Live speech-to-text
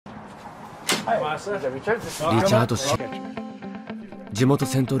リチャード氏、地元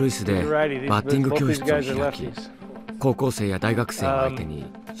セントルイスでバッティング教室を開き、高校生や大学生を相手に指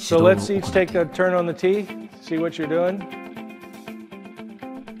導を行っている。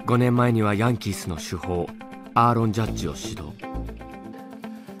5年前にはヤンキースの主砲アーロン・ジャッジを指導。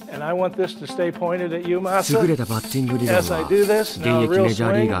優れたバッティング理論は現役メジャ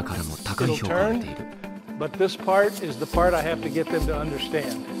ーリーガーからも高い評価を得ている。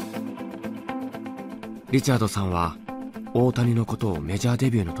リチャードさんは大谷のことをメジャーデ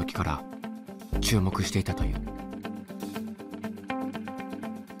ビューの時から注目していたという。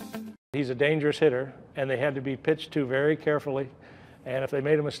He's a dangerous hitter, and they had to be pitched to very carefully. And if they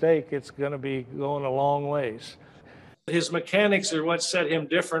made a mistake, it's going to be going a long ways. His mechanics are what set him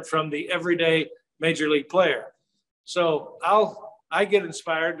different from the everyday major league player. So I get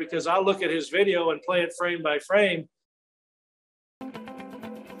inspired because I'll look at his video and play it frame by frame.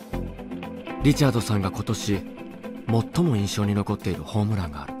 リチャードさんが今年最も印象に残っているホームラ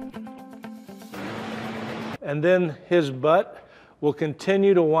ンがある。And then his butt will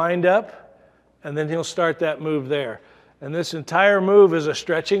continue to wind up, and then he'll start that move there. And this entire move is a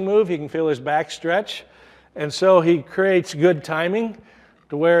stretching move. He can feel his back stretch. And so he creates good timing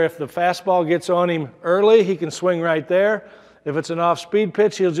to where if the fastball gets on him early, he can swing right there. If it's an off-speed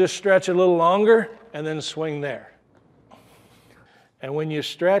pitch, he'll just stretch a little longer and then swing there. And when you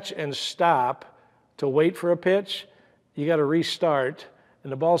stretch and stop to wait for a pitch, you got to restart.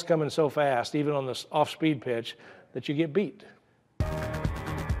 And the ball's coming so fast, even on this off-speed pitch, that you get beat.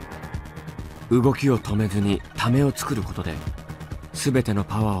 動きを止めずにためを作ることで全ての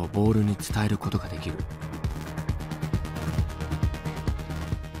パワーをボールに伝えることができる。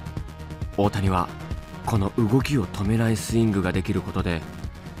大谷はこの動きを止めないスイングができることで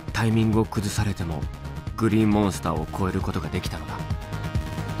タイミングを崩されてもグリーンモンスターを超えることができたのだ。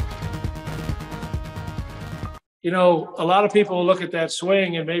You know, a lot of people look at that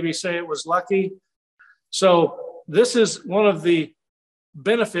swing and maybe say it was lucky. So this is one of the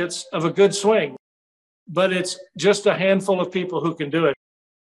benefits of a good swing, but it's just a handful of people who can do it.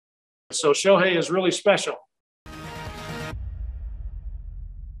 So Shohei is really special.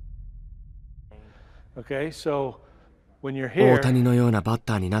 Okay, so when you're here, 大谷のようなバッ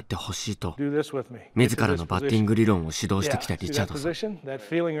ターになってほしいと自らのバッティング理論を指導してきたリチャードさん。That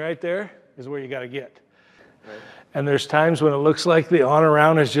feeling right there is where you got to get. And there's times when it looks like the on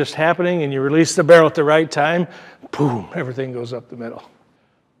around is just happening and you release the barrel at the right time, boom, everything goes up the middle.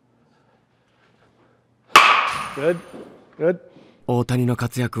 Good, good. 大谷の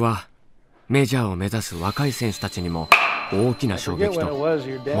活躍はメジャーを目指す若い選手たちにも大きな衝撃と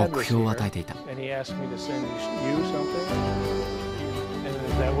目標を与えていた。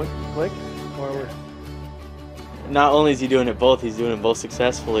Not only is he doing it both, he's doing it both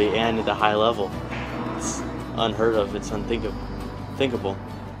successfully and at a high level. It's unheard of. It's unthinkable.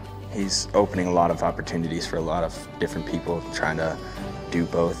 He's opening a lot of opportunities for a lot of different people trying to do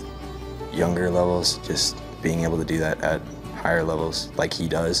both. Younger levels, just being able to do that at higher levels like he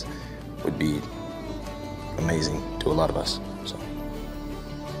does would be amazing to a lot of us. So.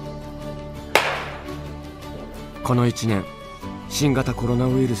 この1年、新型コロナ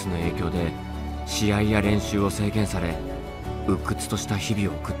ウイルスの影響で試合や練習を制限され、鬱屈とした日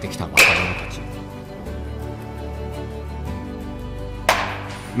々を送ってきた若者たち。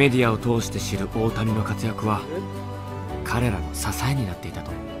メディアを通して知る大谷の活躍は彼らの支えになっていた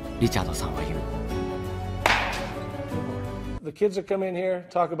とリチャードさんは言う。The kids that come in here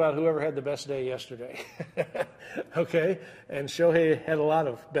talk about whoever had the best day yesterday. Okay? And Shohei had a lot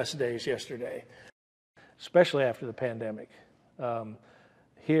of best days yesterday, especially after the pandemic.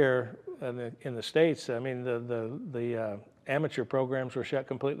 Here in the States, I mean, the amateur programs were shut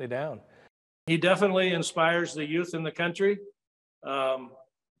completely down. He definitely inspires the youth in the country.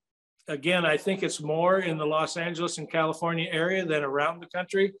 Again, I think it's more in the Los Angeles and California area than around the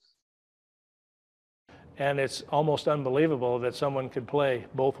country. And it's almost unbelievable that someone could play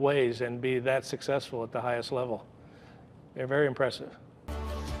both ways and be that successful at the highest level. They're very impressive.